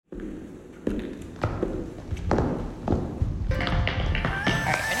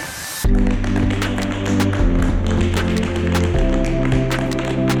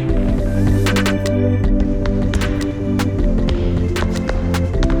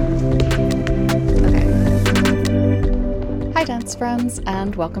Hi, dance friends,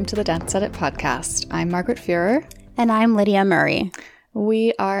 and welcome to the Dance Edit podcast. I'm Margaret Fuhrer. And I'm Lydia Murray.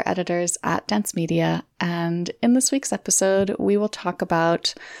 We are editors at Dance Media, and in this week's episode, we will talk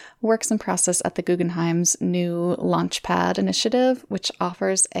about works in process at the Guggenheim's new Launchpad initiative, which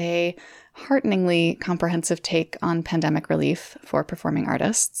offers a hearteningly comprehensive take on pandemic relief for performing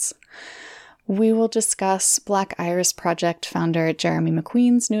artists. We will discuss Black Iris Project founder Jeremy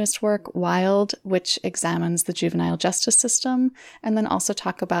McQueen's newest work, Wild, which examines the juvenile justice system, and then also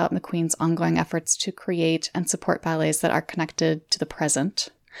talk about McQueen's ongoing efforts to create and support ballets that are connected to the present.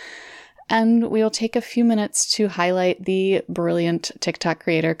 And we will take a few minutes to highlight the brilliant TikTok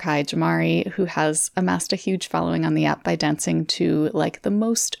creator Kai Jamari, who has amassed a huge following on the app by dancing to, like, the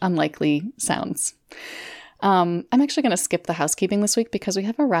most unlikely sounds. I'm actually going to skip the housekeeping this week because we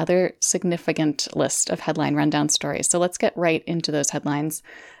have a rather significant list of headline rundown stories. So let's get right into those headlines,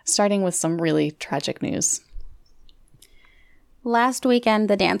 starting with some really tragic news. Last weekend,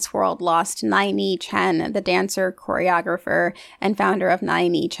 the dance world lost Nai Chen, the dancer, choreographer, and founder of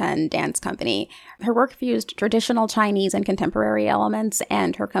Nai Chen Dance Company. Her work fused traditional Chinese and contemporary elements,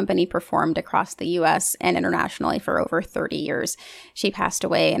 and her company performed across the U.S. and internationally for over 30 years. She passed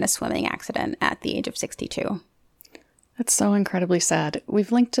away in a swimming accident at the age of 62. That's so incredibly sad.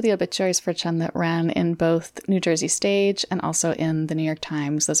 We've linked to the obituaries for Chen that ran in both New Jersey Stage and also in the New York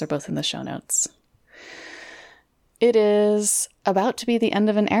Times. Those are both in the show notes. It is about to be the end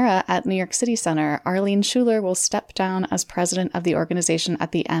of an era at New York City Center. Arlene Schuler will step down as president of the organization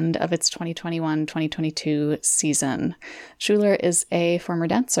at the end of its 2021-2022 season. Schuler is a former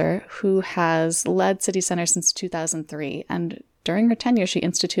dancer who has led City Center since 2003, and during her tenure, she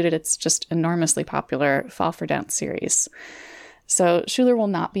instituted its just enormously popular Fall for Dance series. So Schuler will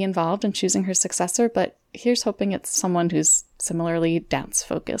not be involved in choosing her successor, but here's hoping it's someone who's similarly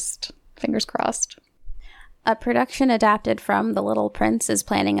dance-focused. Fingers crossed. A production adapted from The Little Prince is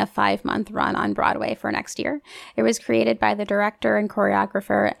planning a 5-month run on Broadway for next year. It was created by the director and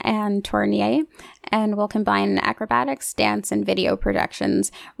choreographer Anne Tournier and will combine acrobatics, dance, and video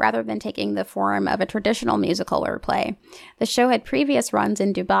projections rather than taking the form of a traditional musical or play. The show had previous runs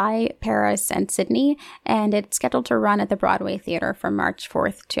in Dubai, Paris, and Sydney, and it's scheduled to run at the Broadway Theatre from March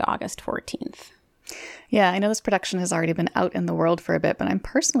 4th to August 14th. Yeah, I know this production has already been out in the world for a bit, but I'm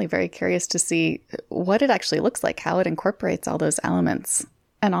personally very curious to see what it actually looks like, how it incorporates all those elements.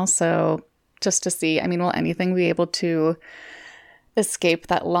 And also just to see, will anything be able to escape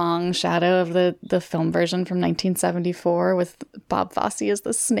that long shadow of the film version from 1974 with Bob Fosse as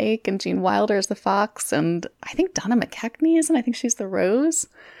the snake and Gene Wilder as the fox, and I think Donna McKechnie is, and I think she's the rose.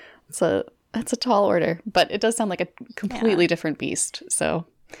 That's a tall order, but it does sound like a completely different beast. So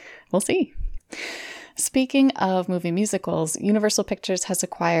we'll see. Speaking of movie musicals, Universal Pictures has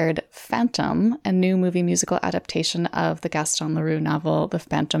acquired Phantom, a new movie musical adaptation of the Gaston Leroux novel, The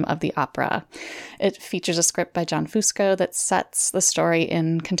Phantom of the Opera. It features a script by John Fusco that sets the story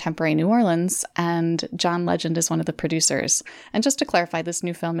in contemporary New Orleans, and John Legend is one of the producers. And just to clarify, this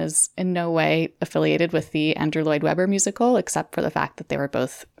new film is in no way affiliated with the Andrew Lloyd Webber musical, except for the fact that they were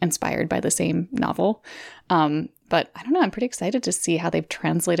both inspired by the same novel. But I don't know, I'm pretty excited to see how they've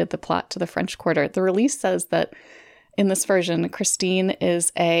translated the plot to the French Quarter. The release says that in this version, Christine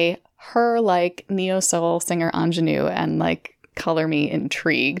is her neo-soul singer ingenue, and color me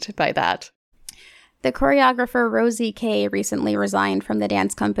intrigued by that. The choreographer Rosie Kay recently resigned from the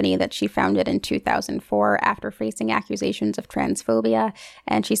dance company that she founded in 2004 after facing accusations of transphobia,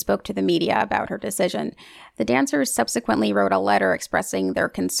 and she spoke to the media about her decision. The dancers subsequently wrote a letter expressing their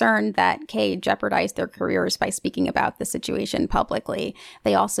concern that Kay jeopardized their careers by speaking about the situation publicly.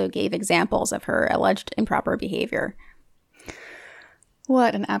 They also gave examples of her alleged improper behavior.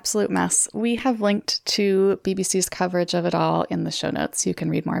 What an absolute mess. We have linked to BBC's coverage of it all in the show notes. You can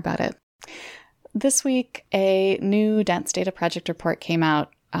read more about it. This week, a new Dance Data Project report came out,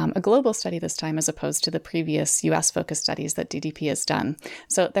 a global study this time as opposed to the previous US-focused studies that DDP has done.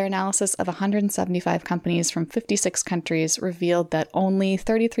 So their analysis of 175 companies from 56 countries revealed that only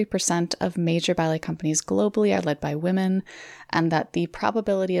 33% of major ballet companies globally are led by women, and that the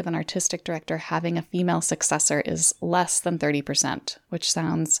probability of an artistic director having a female successor is less than 30%, which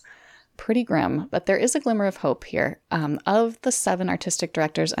sounds pretty grim, but there is a glimmer of hope here. Of the 7 artistic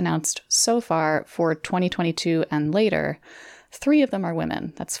directors announced so far for 2022 and later, 3 of them are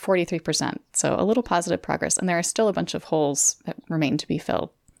women. That's 43%. So a little positive progress. And there are still a bunch of holes that remain to be filled.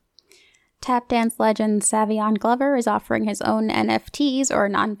 Tap dance legend Savion Glover is offering his own NFTs, or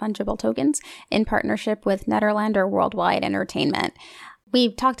non-fungible tokens, in partnership with Nederlander Worldwide Entertainment.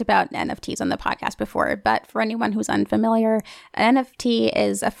 We've talked about NFTs on the podcast before, but for anyone who's unfamiliar, an NFT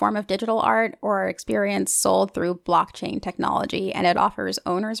is a form of digital art or experience sold through blockchain technology, and it offers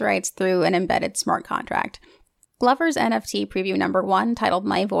owner's rights through an embedded smart contract. Glover's NFT preview number 1, titled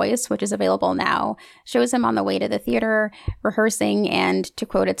My Voice, which is available now, shows him on the way to the theater, rehearsing and, to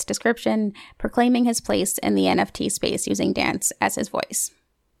quote its description, proclaiming his place in the NFT space using dance as his voice.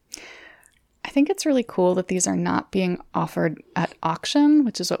 I think it's really cool that these are not being offered at auction,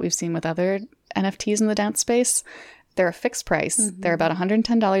 which is what we've seen with other NFTs in the dance space. They're a fixed price. Mm-hmm. They're about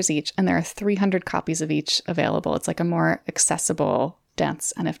 $110 each, and there are 300 copies of each available. It's like a more accessible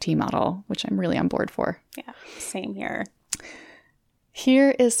dance NFT model, which I'm really on board for. Yeah, same here.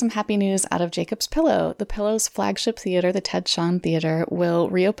 Here is some happy news out of Jacob's Pillow. The Pillow's flagship theater, the Ted Shawn Theater, will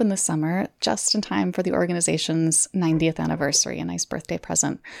reopen this summer just in time for the organization's 90th anniversary, a nice birthday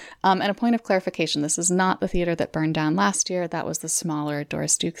present. And a point of clarification, this is not the theater that burned down last year. That was the smaller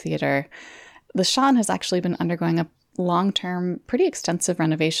Doris Duke Theater. The Shawn has actually been undergoing a long-term, pretty extensive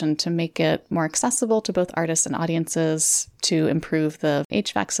renovation to make it more accessible to both artists and audiences, to improve the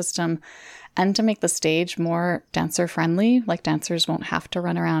HVAC system, and to make the stage more dancer-friendly, like dancers won't have to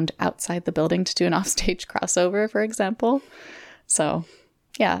run around outside the building to do an offstage crossover, for example. So,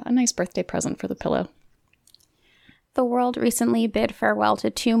 yeah, a nice birthday present for the Pillow. The world recently bid farewell to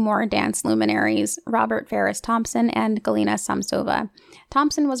 2 more dance luminaries, Robert Farris Thompson and Galina Samsova.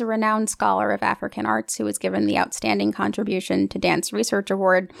 Thompson was a renowned scholar of African arts who was given the Outstanding Contribution to Dance Research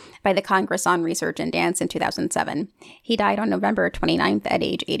Award by the Congress on Research in Dance in 2007. He died on November 29th at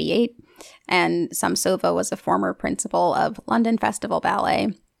age 88, and Samsova was a former principal of London Festival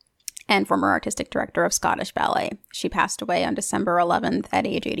Ballet and former artistic director of Scottish Ballet. She passed away on December 11th at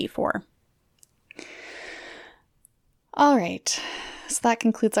age 84. All right, so that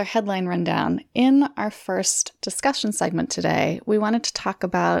concludes our headline rundown. In our first discussion segment today, we wanted to talk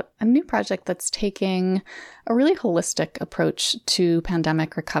about a new project that's taking a really holistic approach to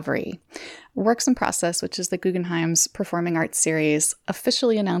pandemic recovery. Works in Process, which is the Guggenheim's performing arts series,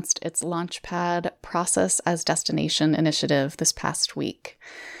 officially announced its Launchpad Process as Destination initiative this past week.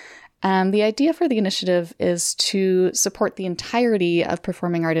 And the idea for the initiative is to support the entirety of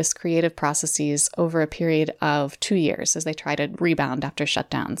performing artists' creative processes over a period of 2 years as they try to rebound after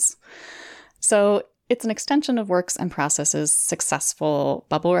shutdowns. So it's an extension of Works and Process's successful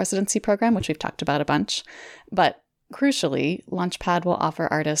bubble residency program, which we've talked about a bunch. But crucially, Launchpad will offer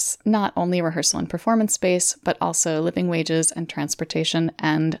artists not only rehearsal and performance space, but also living wages and transportation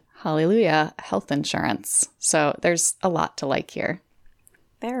and, hallelujah, health insurance. So there's a lot to like here.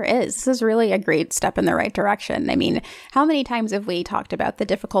 There is. This is really a great step in the right direction. I mean, how many times have we talked about the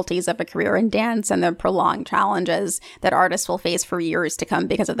difficulties of a career in dance and the prolonged challenges that artists will face for years to come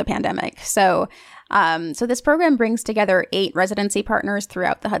because of the pandemic? So this program brings together 8 residency partners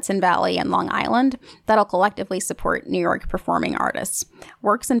throughout the Hudson Valley and Long Island that'll collectively support New York performing artists.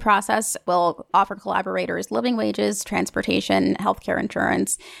 Works in Process will offer collaborators living wages, transportation, healthcare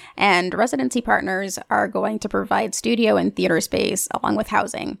insurance, and residency partners are going to provide studio and theater space along with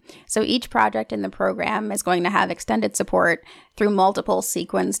housing. So each project in the program is going to have extended support through multiple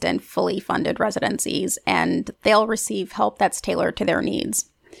sequenced and fully funded residencies, and they'll receive help that's tailored to their needs.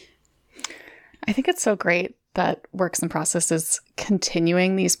 I think it's so great that Works in Process is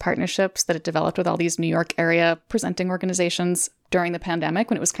continuing these partnerships that it developed with all these New York area presenting organizations during the pandemic,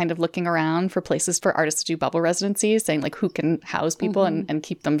 when it was kind of looking around for places for artists to do bubble residencies, saying like who can house people and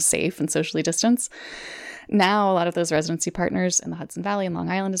keep them safe and socially distanced. Now, a lot of those residency partners in the Hudson Valley and Long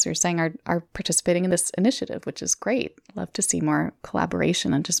Island, as we were saying, are participating in this initiative, which is great. Love to see more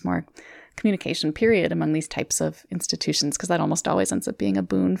collaboration and just more communication, period, among these types of institutions, because that almost always ends up being a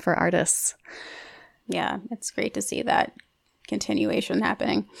boon for artists. Yeah, it's great to see that continuation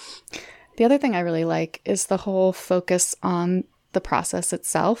happening. The other thing I really like is the whole focus on the process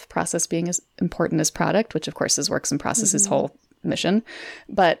itself, process being as important as product, which of course is Works in Process's whole mission.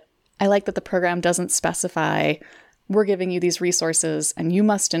 But I like that the program doesn't specify, we're giving you these resources and you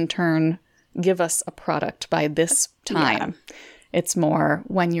must in turn give us a product by this time. Yeah. It's more,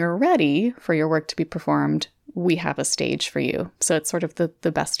 when you're ready for your work to be performed, we have a stage for you. So it's sort of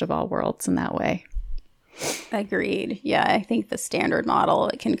the best of all worlds in that way. Agreed. Yeah, I think the standard model,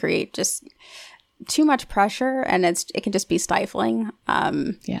 it can create just too much pressure and it can just be stifling.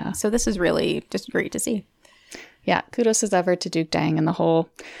 So this is really just great to see. Yeah, kudos as ever to Duke Dang and the whole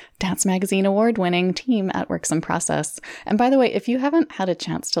Dance Magazine award-winning team at Works in Process. And by the way, if you haven't had a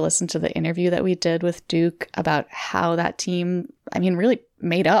chance to listen to the interview that we did with Duke about how that team, really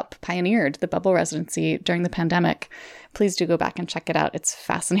pioneered the bubble residency during the pandemic, please do go back and check it out. It's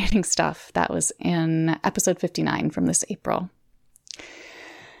fascinating stuff. That was in episode 59 from this April.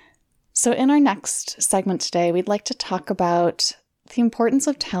 So in our next segment today, we'd like to talk about the importance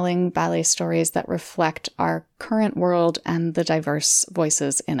of telling ballet stories that reflect our current world and the diverse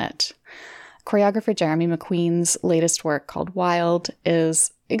voices in it. Choreographer Jeremy McQueen's latest work called Wild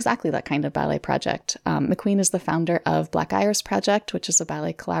is exactly that kind of ballet project. McQueen is the founder of Black Iris Project, which is a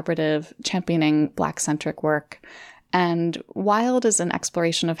ballet collaborative championing Black-centric work. And Wild is an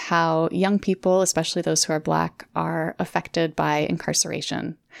exploration of how young people, especially those who are Black, are affected by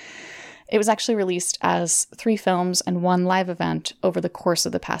incarceration. It was actually released as 3 films and 1 live event over the course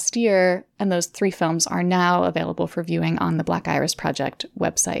of the past year, and those 3 films are now available for viewing on the Black Iris Project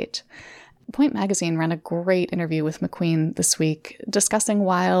website. Point Magazine ran a great interview with McQueen this week discussing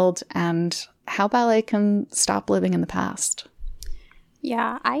Wild and how ballet can stop living in the past.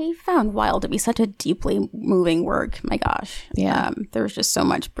 Yeah, I found Wild to be such a deeply moving work. My gosh. Yeah. There was just so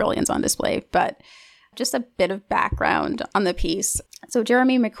much brilliance on display. But just a bit of background on the piece. So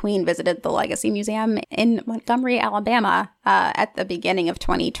Jeremy McQueen visited the Legacy Museum in Montgomery, Alabama at the beginning of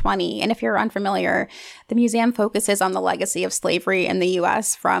 2020. And if you're unfamiliar, the museum focuses on the legacy of slavery in the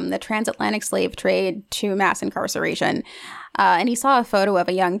U.S. from the transatlantic slave trade to mass incarceration. And he saw a photo of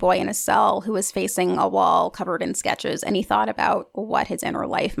a young boy in a cell who was facing a wall covered in sketches. And he thought about what his inner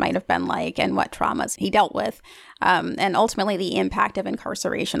life might have been like and what traumas he dealt with. And ultimately the impact of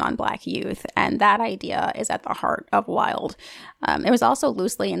incarceration on Black youth. And that idea is at the heart of Wild. It was also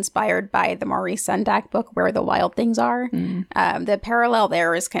loosely inspired by the Maurice Sendak book, Where the Wild Things Are. The parallel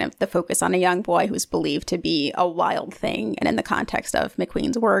there is kind of the focus on a young boy who's believed to be a wild thing. And in the context of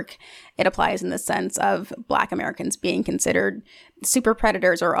McQueen's work, it applies in the sense of Black Americans being considered super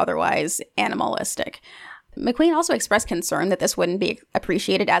predators or otherwise animalistic. McQueen also expressed concern that this wouldn't be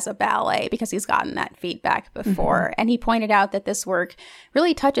appreciated as a ballet because he's gotten that feedback before. And he pointed out that this work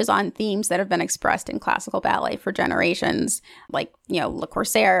really touches on themes that have been expressed in classical ballet for generations, like, Le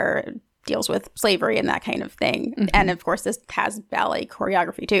Corsaire deals with slavery and that kind of thing. And of course, this has ballet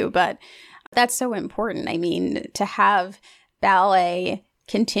choreography too, but that's so important. I mean, to have ballet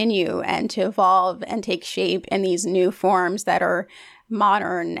continue and to evolve and take shape in these new forms that are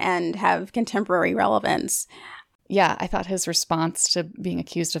modern and have contemporary relevance. Yeah, I thought his response to being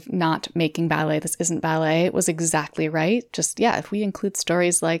accused of not making ballet, this isn't ballet, was exactly right. Just, if we include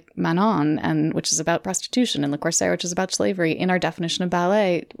stories like Manon, which is about prostitution, and Le Corsaire, which is about slavery, in our definition of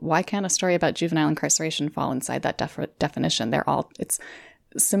ballet, why can't a story about juvenile incarceration fall inside that definition? It's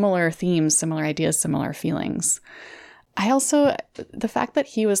similar themes, similar ideas, similar feelings. The fact that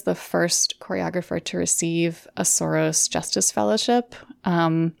he was the first choreographer to receive a Soros Justice Fellowship,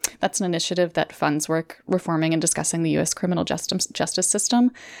 that's an initiative that funds work reforming and discussing the U.S. criminal justice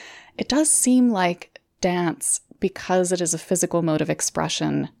system. It does seem like dance, because it is a physical mode of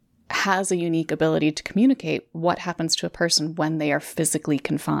expression, has a unique ability to communicate what happens to a person when they are physically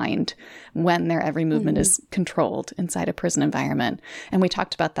confined, when their every movement is controlled inside a prison environment. And we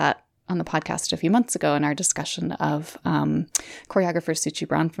talked about that on the podcast a few months ago in our discussion of choreographer Suchi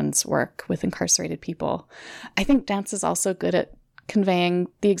Bronfman's work with incarcerated people. I think dance is also good at conveying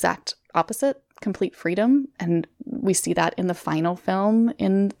the exact opposite, complete freedom. And we see that in the final film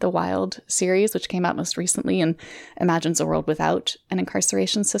in the Wild series, which came out most recently and imagines a world without an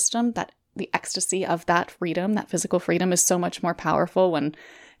incarceration system, that the ecstasy of that freedom, that physical freedom, is so much more powerful when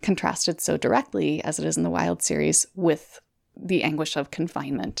contrasted so directly as it is in the Wild series with the anguish of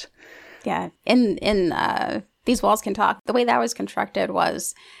confinement. Yeah. In These Walls Can Talk, the way that was constructed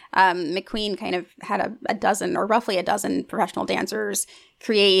was McQueen kind of had a dozen or roughly a dozen professional dancers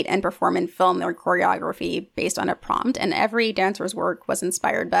create and perform and film their choreography based on a prompt. And every dancer's work was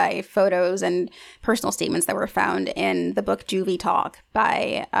inspired by photos and personal statements that were found in the book Juvie Talk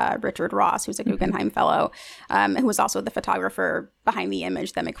by Richard Ross, who's a Guggenheim Fellow, who was also the photographer behind the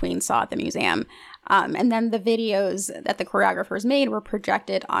image that McQueen saw at the museum. And then the videos that the choreographers made were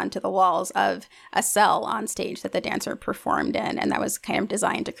projected onto the walls of a cell on stage that the dancer performed in. And that was kind of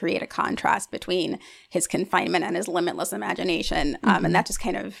designed to create a contrast between his confinement and his limitless imagination. And that just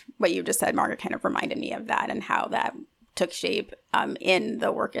kind of, what you just said, Margaret, kind of reminded me of that and how that took shape in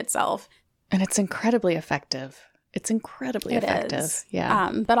the work itself. And it's incredibly effective. It's incredibly effective. Is.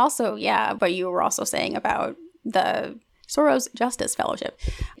 Yeah. But also, what you were also saying about the Soros Justice Fellowship,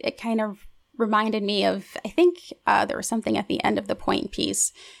 it kind of reminded me of, I think there was something at the end of the Point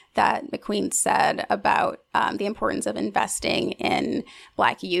piece that McQueen said about the importance of investing in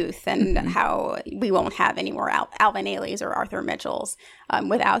Black youth and how we won't have any more Alvin Ailey's or Arthur Mitchell's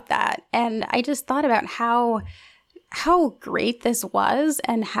without that. And I just thought about how great this was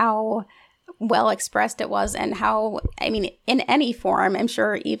and how well expressed it was, and how, I mean, in any form, I'm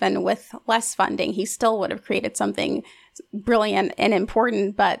sure even with less funding, he still would have created something brilliant and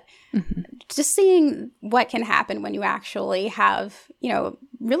important. But just seeing what can happen when you actually have,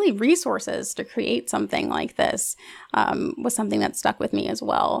 really resources to create something like this was something that stuck with me as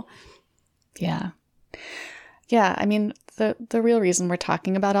well. Yeah. Yeah, I mean, the real reason we're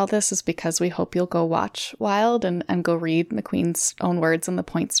talking about all this is because we hope you'll go watch Wild and go read McQueen's own words in the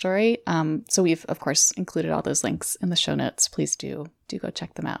Point story. So we've, of course, included all those links in the show notes. Please do go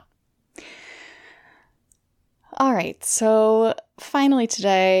check them out. All right, so finally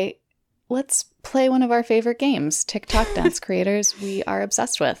today, let's play one of our favorite games, TikTok dance creators we are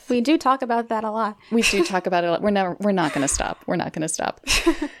obsessed with. We do talk about that a lot. We do talk about it a lot. We're not going to stop. We're not going to stop.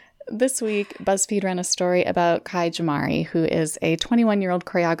 This week, BuzzFeed ran a story about Kai Jamari, who is a 21-year-old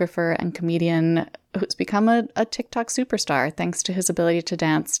choreographer and comedian who's become a TikTok superstar thanks to his ability to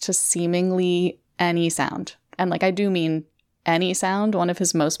dance to seemingly any sound. And I do mean any sound. One of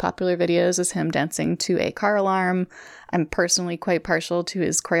his most popular videos is him dancing to a car alarm. I'm personally quite partial to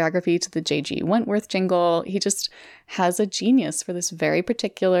his choreography to the J.G. Wentworth jingle. He just has a genius for this very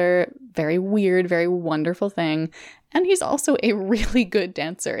particular, very weird, very wonderful thing. And he's also a really good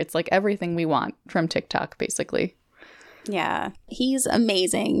dancer. It's like everything we want from TikTok, basically. Yeah, he's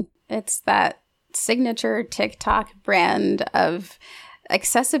amazing. It's that signature TikTok brand of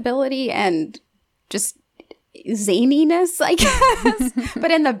accessibility and just zaniness, I guess,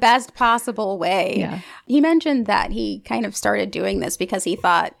 but in the best possible way. Yeah. He mentioned that he kind of started doing this because he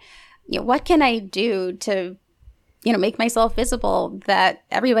thought, what can I do to make myself visible that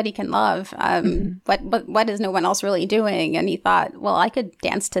everybody can love? What is no one else really doing? And he thought, well, I could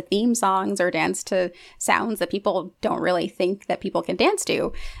dance to theme songs or dance to sounds that people don't really think that people can dance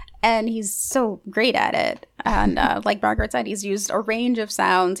to. And he's so great at it. And like Margaret said, he's used a range of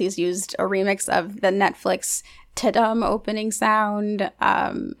sounds. He's used a remix of the Netflix Ta-Dum opening sound.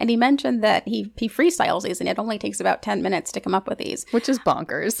 And he mentioned that he freestyles these, and it only takes about 10 minutes to come up with these. Which is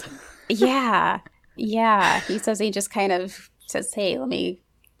bonkers. Yeah. Yeah. He says he just kind of says, hey, let me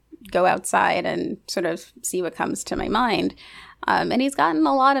go outside and sort of see what comes to my mind. And he's gotten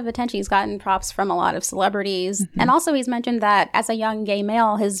a lot of attention. He's gotten props from a lot of celebrities. And also he's mentioned that as a young gay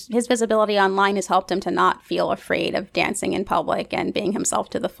male, his visibility online has helped him to not feel afraid of dancing in public and being himself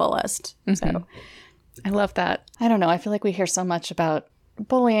to the fullest. So I love that. I don't know. I feel like we hear so much about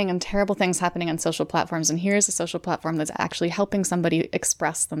bullying and terrible things happening on social platforms. And here's a social platform that's actually helping somebody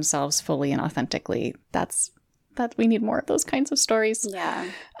express themselves fully and authentically. That we need more of those kinds of stories.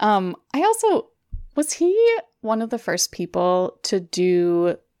 Yeah. Was he one of the first people to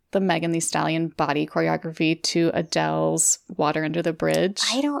do the Megan Thee Stallion body choreography to Adele's Water Under the Bridge?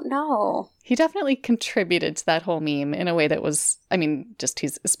 I don't know. He definitely contributed to that whole meme in a way that was,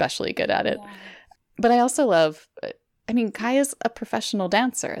 he's especially good at it. Yeah. But I also love, Kai is a professional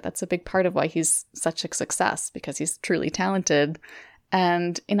dancer. That's a big part of why he's such a success, because he's truly talented.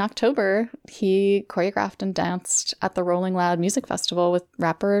 And in October, he choreographed and danced at the Rolling Loud Music Festival with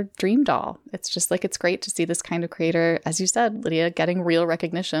rapper Dream Doll. It's just it's great to see this kind of creator, as you said, Lydia, getting real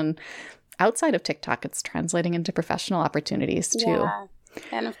recognition outside of TikTok. It's translating into professional opportunities too. Yeah.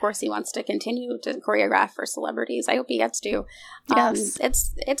 And of course, he wants to continue to choreograph for celebrities. I hope he gets to. Yes.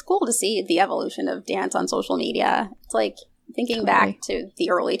 It's cool to see the evolution of dance on social media. It's like thinking back to the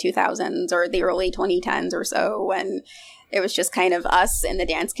early 2000s or the early 2010s or so, when it was just kind of us in the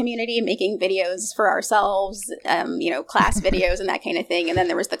dance community making videos for ourselves, class videos and that kind of thing. And then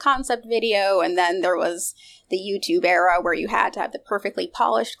there was the concept video, and then there was the YouTube era where you had to have the perfectly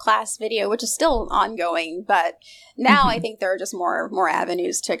polished class video, which is still ongoing. But now I think there are just more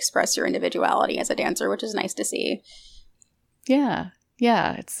avenues to express your individuality as a dancer, which is nice to see. Yeah.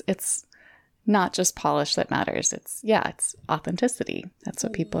 Yeah. It's not just polish that matters. It's authenticity. That's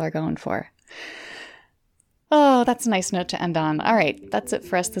what people are going for. Oh, that's a nice note to end on. All right, that's it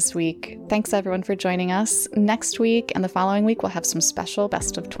for us this week. Thanks, everyone, for joining us. Next week and the following week, we'll have some special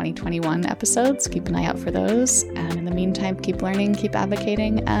Best of 2021 episodes. Keep an eye out for those. And in the meantime, keep learning, keep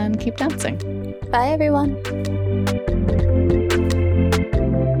advocating, and keep dancing. Bye, everyone.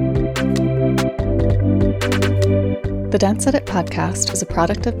 The Dance Edit podcast is a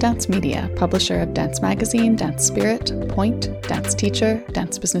product of Dance Media, publisher of Dance Magazine, Dance Spirit, Point, Dance Teacher,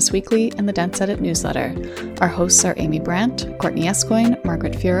 Dance Business Weekly, and the Dance Edit newsletter. Our hosts are Amy Brandt, Courtney Escoyne,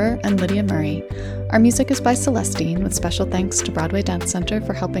 Margaret Fuhrer, and Lydia Murray. Our music is by Celestine, with special thanks to Broadway Dance Center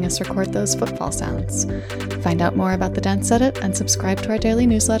for helping us record those footfall sounds. Find out more about the Dance Edit and subscribe to our daily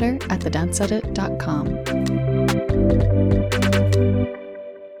newsletter at thedanceedit.com.